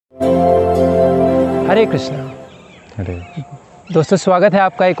हरे कृष्णा। हरे। दोस्तों, स्वागत है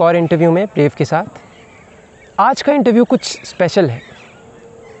आपका एक और इंटरव्यू में ब्रेव के साथ। आज का इंटरव्यू कुछ स्पेशल है।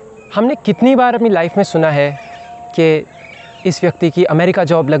 हमने कितनी बार अपनी लाइफ में सुना है कि इस व्यक्ति की अमेरिका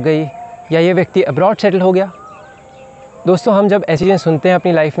जॉब लग गई या ये व्यक्ति अब्रॉड सेटल हो गया। दोस्तों, हम जब ऐसी चीज़ें सुनते हैं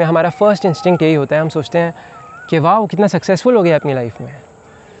अपनी लाइफ में, हमारा फर्स्ट इंस्टिंक्ट यही होता है, हम सोचते हैं कि वाह, वो कितना सक्सेसफुल हो गया अपनी लाइफ में।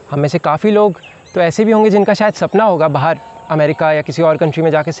 हम में से काफ़ी लोग तो ऐसे भी होंगे जिनका शायद सपना होगा बाहर अमेरिका या किसी और कंट्री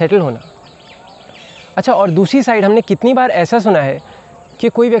में जाके सेटल होना। अच्छा, और दूसरी साइड हमने कितनी बार ऐसा सुना है कि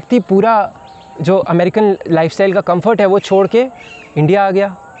कोई व्यक्ति पूरा जो अमेरिकन लाइफस्टाइल का कंफर्ट है वो छोड़ के इंडिया आ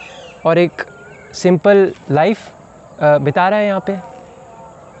गया और एक सिंपल लाइफ बिता रहा है यहाँ पे।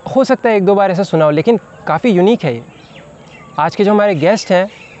 हो सकता है एक दो बार ऐसा सुना हो, लेकिन काफ़ी यूनिक है ये। आज के जो हमारे गेस्ट हैं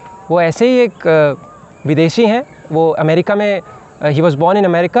वो ऐसे ही एक विदेशी हैं। वो अमेरिका में, he was born in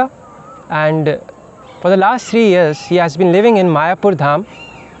America and for the last 3 years he has been living in Mayapur धाम।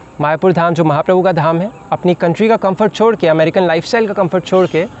 मायापुर धाम जो महाप्रभु का धाम है, अपनी कंट्री का कंफर्ट छोड़ के, अमेरिकन लाइफस्टाइल का कंफर्ट छोड़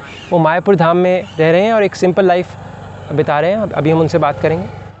के वो मायापुर धाम में रह रहे हैं और एक सिंपल लाइफ बिता रहे हैं। अभी हम उनसे बात करेंगे।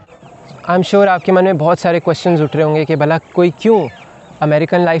 आई एम श्योर आपके मन में बहुत सारे क्वेश्चंस उठ रहे होंगे कि भला कोई क्यों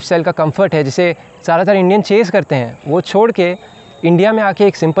अमेरिकन लाइफस्टाइल का कंफर्ट है जिसे ज़्यादातर इंडियन चेस करते हैं, वो छोड़ के इंडिया में आके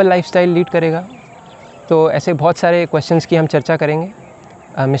एक सिंपल लाइफस्टाइल लीड करेगा। तो ऐसे बहुत सारे क्वेश्चंस की हम चर्चा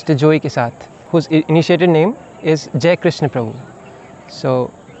करेंगे मिस्टर जोई के साथ, हुज इनिशिएटेड नेम इज़ जय कृष्ण प्रभु।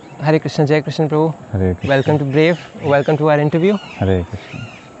 सो Hare Krishna, Jai Krishna Prabhu. Hare Krishna. Welcome to Brave. Welcome to our interview. Hare Krishna.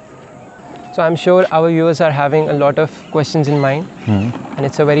 So I'm sure our viewers are having a lot of questions in mind, and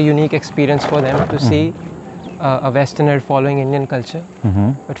it's a very unique experience for them to see a Westerner following Indian culture.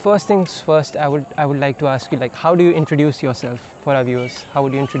 But first things first, I would like to ask you, like, how do you introduce yourself for our viewers? How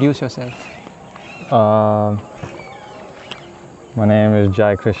would you introduce yourself? My name is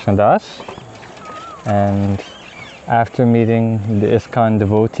Jai Krishna Das, and after meeting the ISKCON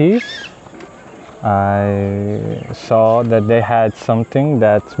devotees, I saw that they had something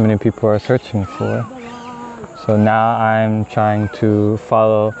that many people are searching for. So now I'm trying to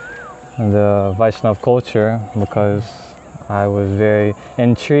follow the Vaishnav culture because I was very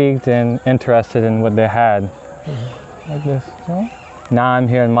intrigued and interested in what they had. Like this. So now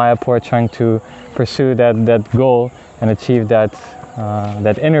I'm here in Mayapur trying to pursue that goal and achieve that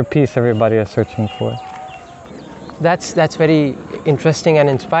inner peace everybody is searching for. That's very interesting and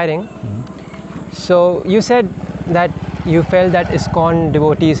inspiring. So you said that you felt that ISKCON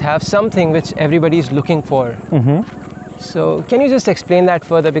devotees have something which everybody is looking for. So can you just explain that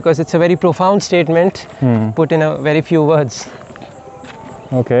further, because it's a very profound statement put in a very few words.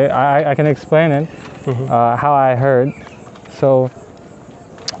 Okay, I can explain it how I heard. So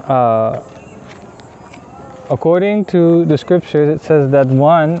according to the scriptures, it says that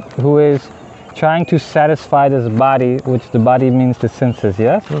one who is trying to satisfy this body, which the body means the senses,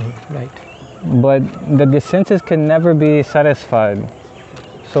 yes? Right. But the senses can never be satisfied.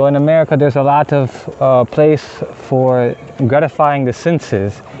 So in America, there's a lot of place for gratifying the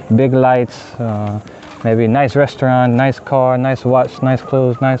senses. Big lights, maybe nice restaurant, nice car, nice watch, nice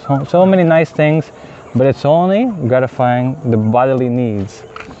clothes, nice home. So many nice things, but it's only gratifying the bodily needs.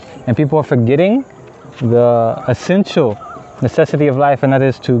 And people are forgetting the essential necessity of life, and that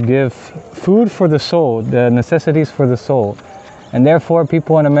is to give food for the soul, the necessities for the soul. And therefore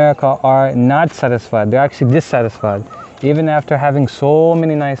people in America are not satisfied. They're actually dissatisfied. Even after having so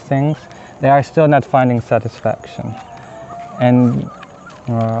many nice things, they are still not finding satisfaction. And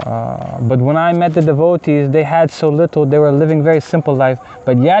but when I met the devotees, they had so little, they were living very simple life,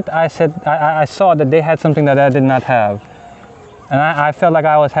 but yet I saw that they had something that I did not have. And I felt like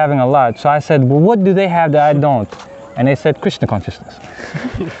I was having a lot. So I said, well, what do they have that I don't? And they said, Krishna consciousness.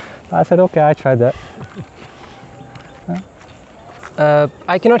 I said, okay, I tried that.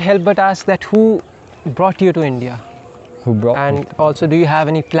 I cannot help but ask that who brought you to India? Who brought me? And also, do you have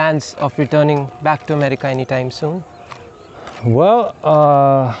any plans of returning back to America anytime soon? Well,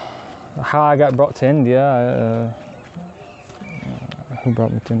 how I got brought to India, who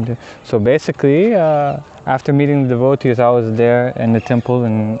brought me to India? So basically, after meeting the devotees, I was there in the temple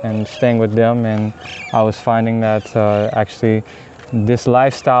and staying with them, and I was finding that actually this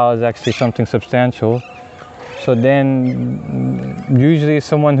lifestyle is actually something substantial. So then usually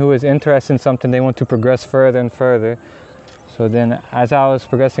someone who is interested in something, they want to progress further and further. So then as I was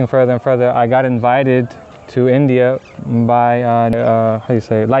progressing further and further, I got invited to India by how do you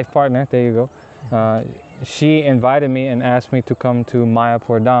say, life partner, there you go. She invited me and asked me to come to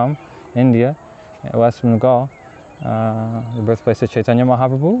Mayapur Dham, India, West Bengal, the birthplace of Chaitanya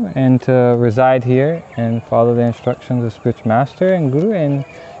Mahaprabhu, and to reside here and follow the instructions of spiritual master and guru and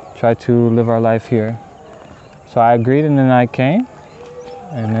try to live our life here. So I agreed, and then I came,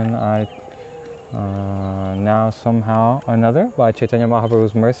 and then I now somehow or another, by Chaitanya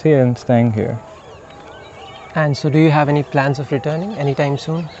Mahaprabhu's mercy, and staying here. And so do you have any plans of returning anytime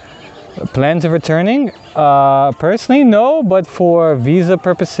soon? Plans of returning? Personally, no, but for visa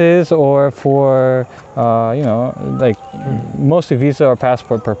purposes or for, like mostly visa or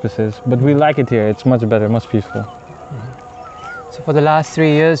passport purposes. But we like it here. It's much better, much peaceful. So for the last 3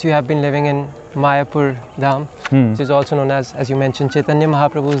 years, you have been living in Mayapur Dham, which is also known as you mentioned, Chaitanya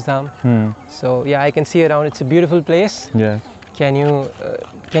Mahaprabhu's Dham. So yeah, I can see around. It's a beautiful place. Yeah. Can you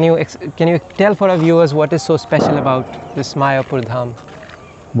tell for our viewers what is so special about this Mayapur Dham?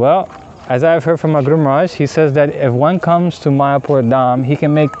 Well, as I've heard from my Guru Maharaj, he says that if one comes to Mayapur Dham, he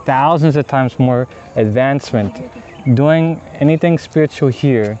can make thousands of times more advancement doing anything spiritual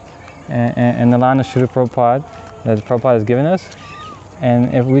here and the line of Srila Prabhupada that Prabhupada has given us.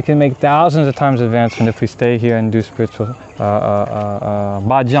 And if we can make thousands of times advancement if we stay here and do spiritual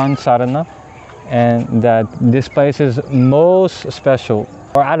bhajan, sadhana, and that this place is most special.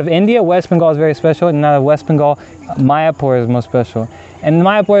 Or out of India, West Bengal is very special, and out of West Bengal, Mayapur is most special. And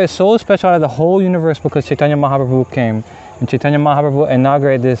Mayapur is so special out of the whole universe because Chaitanya Mahaprabhu came. And Chaitanya Mahaprabhu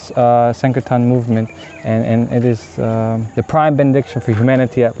inaugurated this Sankirtan movement, and it is the prime benediction for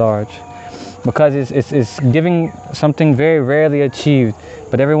humanity at large. Because it's giving something very rarely achieved,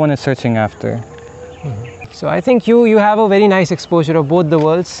 but everyone is searching after. So I think you have a very nice exposure of both the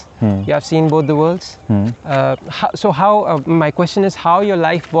worlds. You have seen both the worlds. My question is how your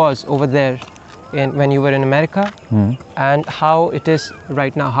life was over there when you were in America, and how it is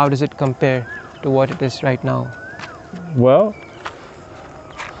right now. How does it compare to what it is right now? Well,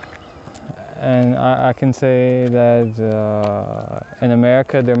 and I can say that in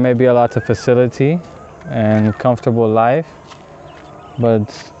America there may be a lot of facility and comfortable life,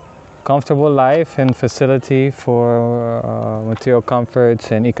 but comfortable life and facility for material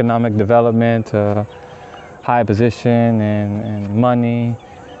comforts and economic development, high position and money.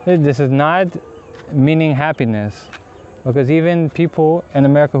 This is not meaning happiness, because even people in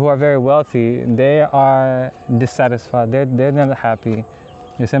America who are very wealthy, they are dissatisfied. They're not happy.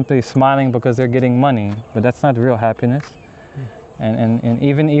 They're simply smiling because they're getting money, but that's not real happiness. And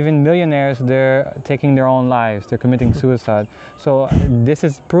even millionaires, they're taking their own lives. They're committing suicide. So this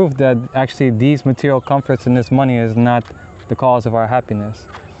is proof that actually these material comforts and this money is not the cause of our happiness.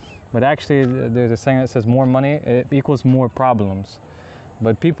 But actually, there's a saying that says more money equals more problems.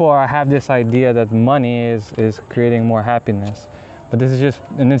 But people have this idea that money is creating more happiness. But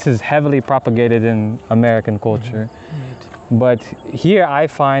this is heavily propagated in American culture. But here I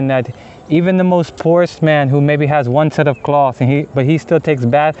find that even the most poorest man who maybe has one set of cloth, but he still takes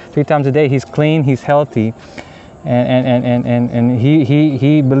bath 3 times a day, he's clean, he's healthy, and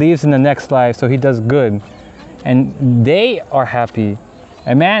he believes in the next life, so he does good. And they are happy.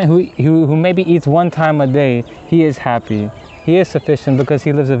 A man who maybe eats 1 time a day, he is happy. He is sufficient because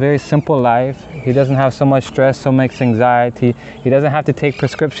he lives a very simple life. He doesn't have so much stress, so much anxiety. He doesn't have to take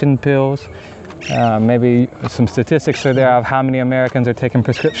prescription pills. Maybe some statistics are there of how many Americans are taking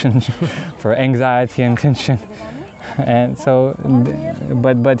prescriptions for anxiety and tension. And so,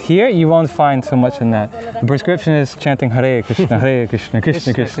 but here you won't find so much in that. The prescription is chanting Hare Krishna, Krishna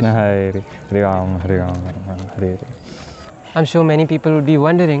Krishna, Hare Ram, Hare Ram, Hare Hare. I'm sure many people would be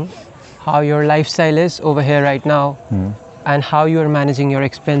wondering how your lifestyle is over here right now, and how you are managing your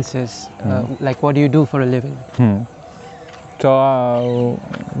expenses. Like, what do you do for a living? So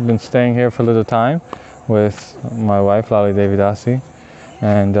I've been staying here for a little time with my wife, Lali Devidasi,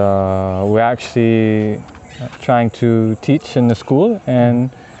 and we're actually trying to teach in the school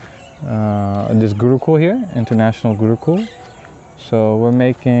and this Gurukul here, International Gurukul. So we're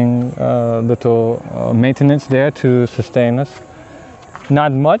making little maintenance there to sustain us.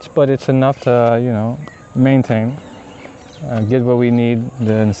 Not much, but it's enough to, maintain, get what we need,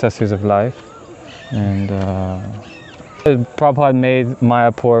 the necessities of life. And Prabhupada made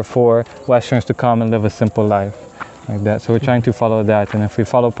Mayapur for Westerns to come and live a simple life like that. So we're trying to follow that, and if we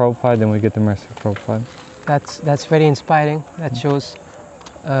follow Prabhupada, then we get the mercy of Prabhupada. That's very inspiring. That shows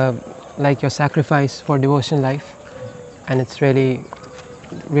like your sacrifice for devotion life, and it's really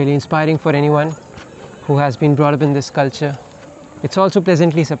inspiring for anyone who has been brought up in this culture. It's also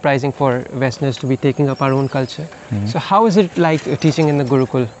pleasantly surprising for Westerners to be taking up our own culture. So how is it like teaching in the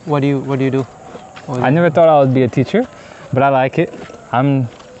Gurukul? What do you do? I never thought I would be a teacher, but I like it. I'm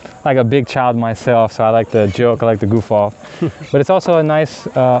like a big child myself, so I like to joke, I like to goof off. But it's also a nice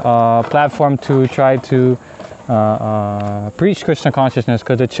platform to try to preach Krishna consciousness,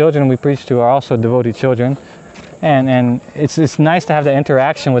 because the children we preach to are also devotee children. And it's nice to have the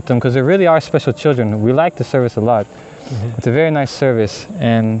interaction with them, because they really are special children. We like the service a lot. It's a very nice service,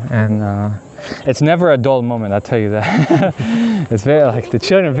 and it's never a dull moment. I'll tell you that. It's very like the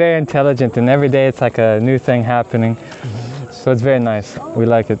children are very intelligent, and every day it's like a new thing happening. So it's very nice. We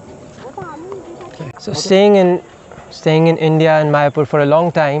like it. So staying in India and Mayapur for a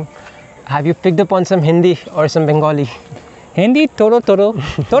long time, have you picked up on some Hindi or some Bengali? Hindi, toro.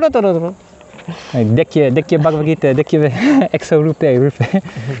 Dekhiye Bhagavad Gita, dekhiye 100 rupees.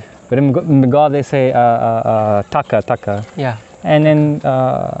 But in Bengal they say taka. Yeah. And then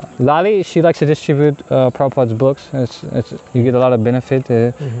Lali, she likes to distribute Prabhupada's books. You get a lot of benefit.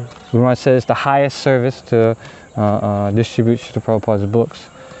 Guru says it's the highest service to distribute Srila Prabhupada's books.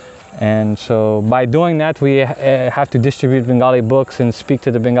 And so by doing that, we have to distribute Bengali books and speak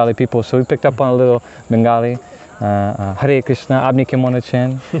to the Bengali people. So we picked up on a little Bengali. Hare Krishna, Abni ke mone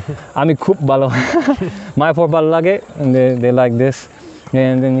chen. Ami khub balo. Mayapur balo lage. And they like this.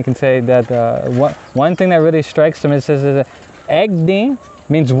 And then you can say that one thing that really strikes them, it says Ek din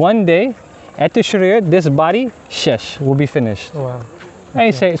means one day. At the sharir, this body, shesh, will be finished. Wow. And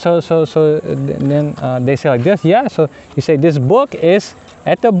you say, so then they say like this, yeah. So you say this book is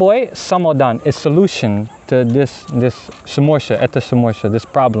Etta boy samodan, is solution to this samorsha, etta samorsha, this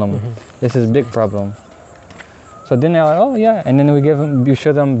problem. This is big problem. So then they're like, oh yeah, and then we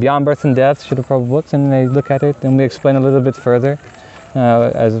show them Beyond Birth and Death, Srila Prabhupada books, and they look at it, and we explain a little bit further,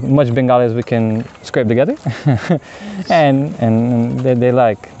 as much Bengali as we can scrape together, and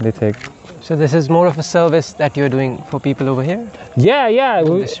they take. So this is more of a service that you're doing for people over here? Yeah.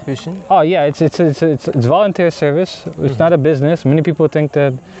 Distribution? Oh yeah, it's volunteer service. It's not a business. Many people think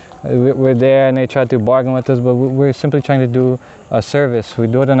that we're there and they try to bargain with us, but we're simply trying to do a service. We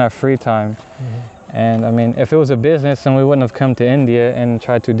do it in our free time. And I mean, if it was a business, then we wouldn't have come to India and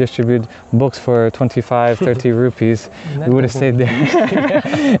tried to distribute books for 25, 30 rupees. We would have stayed there.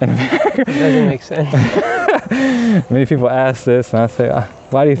 It doesn't make sense. Many people ask this, and I say,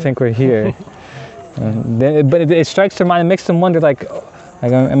 why do you think we're here? But it strikes their mind, it makes them wonder, like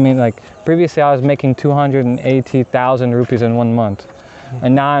previously I was making 280,000 rupees in 1 month.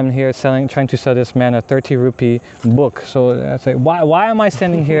 And now I'm here trying to sell this man a 30 rupee book. So I say, why am I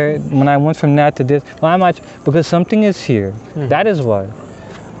standing here when I went from that to this? Why am I? Because something is here. That is why.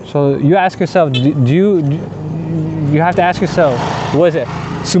 So you ask yourself, you have to ask yourself, what is it?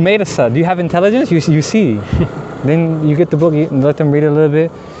 Sumedasa, do you have intelligence? You see. Then you get the book, you let them read it a little bit,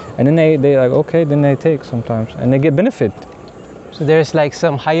 and then they like, okay, then they take sometimes, and they get benefit. So there's like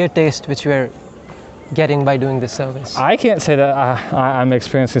some higher taste which we're getting by doing this service. I can't say that I'm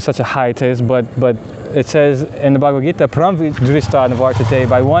experiencing such a high taste, but it says in the Bhagavad Gita,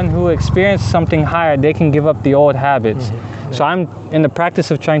 by one who experienced something higher, they can give up the old habits. So I'm in the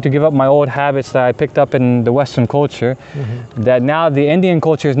practice of trying to give up my old habits that I picked up in the Western culture, that now the Indian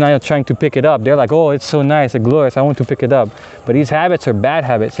culture is now trying to pick it up. They're like, oh, it's so nice, it's glorious, I want to pick it up. But these habits are bad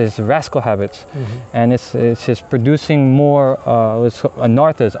habits, it's rascal habits. And it's just producing more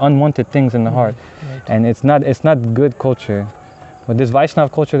anarthas, unwanted things in the heart. And it's not good culture. But this Vaishnava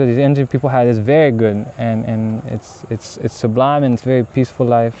culture that these Indian people had is very good, and it's sublime, and it's very peaceful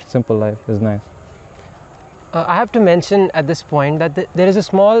life, simple life, it's nice. I have to mention at this point that there is a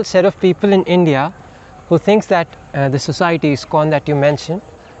small set of people in India who thinks that the society ISKCON that you mentioned,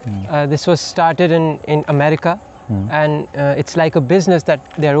 this was started in America, and it's like a business that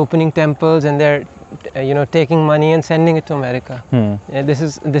they're opening temples and they're taking money and sending it to America. This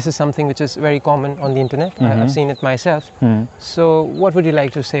is something which is very common on the internet. I've seen it myself. So what would you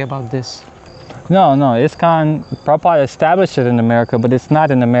like to say about this? No, ISKCON, Prabhupada established it in America, but it's not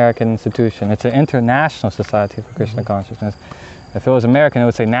an American institution. It's an international society for Krishna consciousness. If it was American, it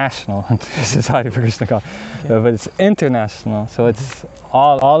would say National Society for Krishna consciousness. But it's international, so it's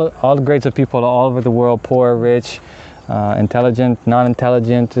all grades of people all over the world, poor, rich, intelligent,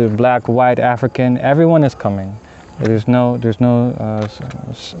 non-intelligent, black, white, African. Everyone is coming. There's no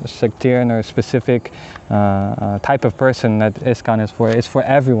sectarian or specific type of person that ISKCON is for. It's for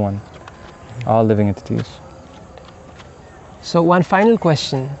everyone. All living entities. So one final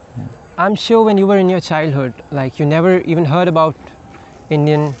question. I'm sure when you were in your childhood, like you never even heard about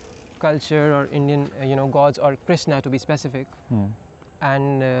Indian culture or Indian, gods or Krishna to be specific.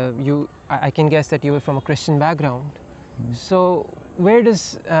 And I can guess that you were from a Christian background. So where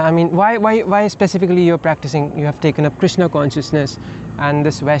does, why specifically you're practicing, you have taken up Krishna consciousness and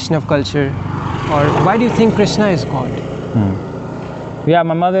this Vaishnava culture, or why do you think Krishna is God? Yeah,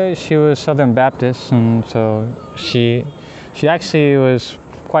 my mother, she was Southern Baptist, and so she actually was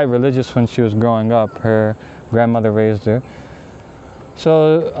quite religious when she was growing up. Her grandmother raised her.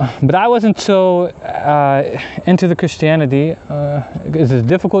 So, but I wasn't so into the Christianity. It's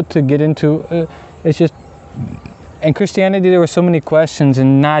difficult to get into. It's just in Christianity, there were so many questions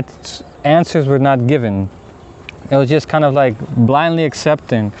and answers were not given. It was just kind of like blindly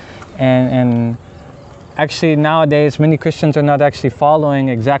accepting. And actually nowadays, many Christians are not actually following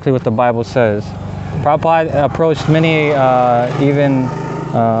exactly what the Bible says. Prabhupada approached many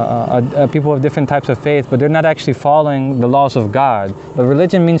people of different types of faith, but they're not actually following the laws of God. But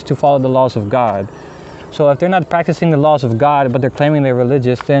religion means to follow the laws of God. So if they're not practicing the laws of God, but they're claiming they're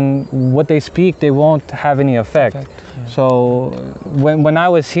religious, then what they speak, they won't have any effect. Yeah. So when I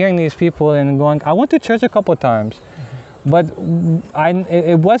was hearing these people and going, I went to church a couple of times, but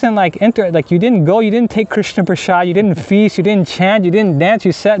it wasn't like you didn't go, you didn't take Krishna Prasad, you didn't feast, you didn't chant, you didn't dance,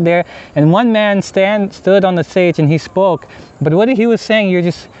 you sat there, and one man stood on the stage and he spoke. But what he was saying, you're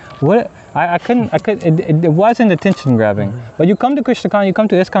just, what? It wasn't attention grabbing. But you come to KrishnaCon, you come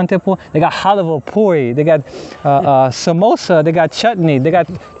to ISKCON temple, they got halava puri, they got samosa, they got chutney, they got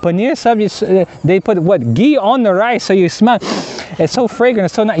paneer sabji, they put ghee on the rice so you smell. It's so fragrant,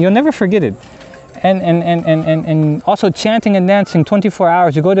 it's so nice, you'll never forget it. And also chanting and dancing 24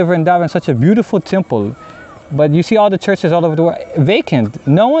 hours. You go to Vrindavan, such a beautiful temple, but you see all the churches all over the world vacant.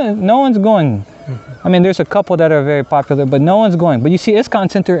 No one's going. I mean, there's a couple that are very popular, but no one's going. But you see ISKCON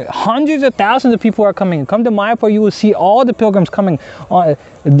Center, hundreds of thousands of people are coming. Come to Mayapur, you will see all the pilgrims coming,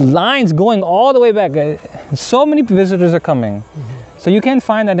 lines going all the way back. So many visitors are coming. So you can't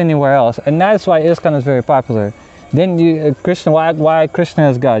find that anywhere else, and that's why ISKCON is very popular. Then Krishna, why Krishna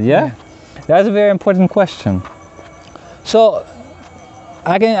is God? Yeah. That's a very important question. So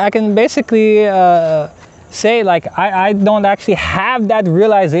I can basically say, like, I don't actually have that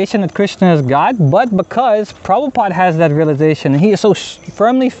realization that Krishna is God, but because Prabhupada has that realization, and he is so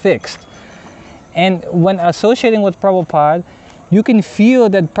firmly fixed. And when associating with Prabhupada, you can feel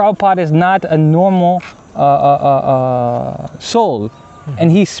that Prabhupada is not a normal soul.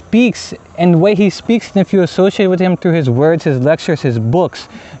 And he speaks, and the way he speaks, and if you associate with him through his words, his lectures, his books,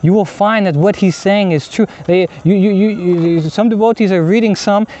 you will find that what he's saying is true. Some devotees are reading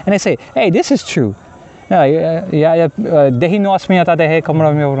some, and they say, hey, this is true. That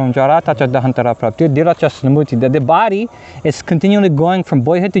the body is continually going from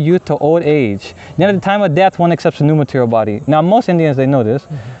boyhood to youth to old age. Then at the time of death, one accepts a new material body. Now, most Indians, they know this.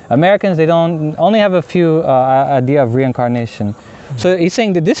 Americans, they don't only have a few idea of reincarnation. So he's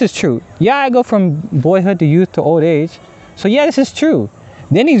saying that this is true. Yeah, I go from boyhood to youth to old age. So yeah, this is true.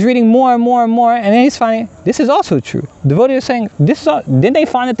 Then he's reading more and more and more, and then he's finding this is also true. The devotee is saying this is all. Then they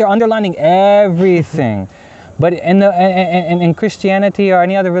find that they're underlining everything. But in Christianity or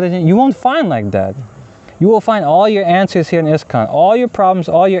any other religion, you won't find like that. You will find all your answers here in ISKCON. All your problems,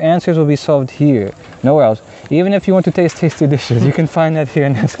 all your answers will be solved here, nowhere else. Even if you want to taste tasty dishes, you can find that here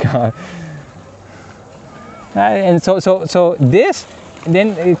in ISKCON. And so this,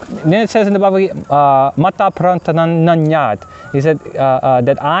 then it says in the Bible, Mata Prantananyat. He said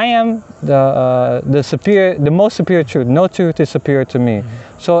that I am the superior, the most superior truth. No truth is superior to me.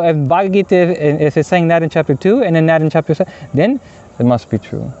 So if Bhagavad Gita is saying that in chapter 2 and then that in chapter 7, then it must be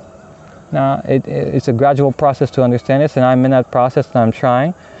true. Now it's a gradual process to understand this, and I'm in that process and I'm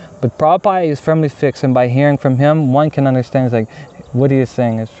trying. But Prabhupada is firmly fixed, and by hearing from him, one can understand it's like what he is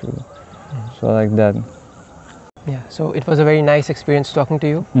saying is true. So like that. Yeah, so it was a very nice experience talking to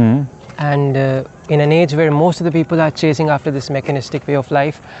you. And in an age where most of the people are chasing after this mechanistic way of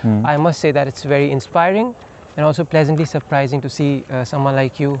life, I must say that it's very inspiring and also pleasantly surprising to see someone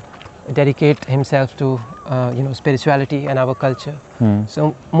like you dedicate himself to spirituality and our culture.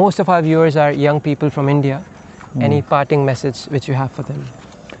 So most of our viewers are young people from India. Any parting message which you have for them?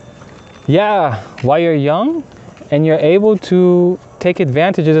 Yeah, while you're young and you're able to take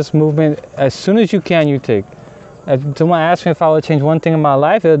advantage of this movement as soon as you can, you take. If someone asked me if I would change one thing in my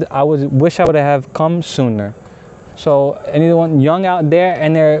life, I would wish I would have come sooner. So anyone young out there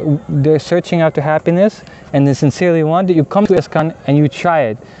and they're searching after happiness and they sincerely want it, you come to ISKCON and you try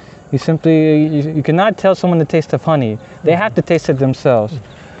it. You cannot tell someone the taste of honey. They have to taste it themselves.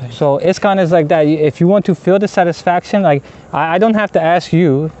 So ISKCON is like that. If you want to feel the satisfaction, like I don't have to ask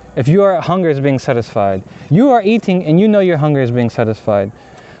you if your hunger is being satisfied. You are eating and you know your hunger is being satisfied.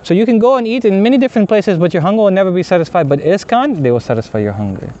 So you can go and eat in many different places, but your hunger will never be satisfied. But ISKCON, they will satisfy your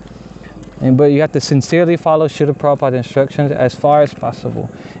hunger. But you have to sincerely follow Srila Prabhupada's instructions as far as possible.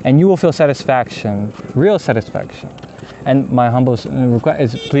 And you will feel satisfaction, real satisfaction. And my humble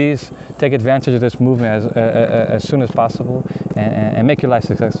request is please take advantage of this movement as soon as possible and make your life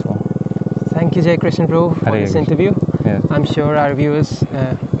successful. Thank you, Jai Krishna Prabhu, for this interview. Yeah. I'm sure our viewers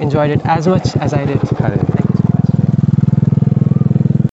enjoyed it as much as I did.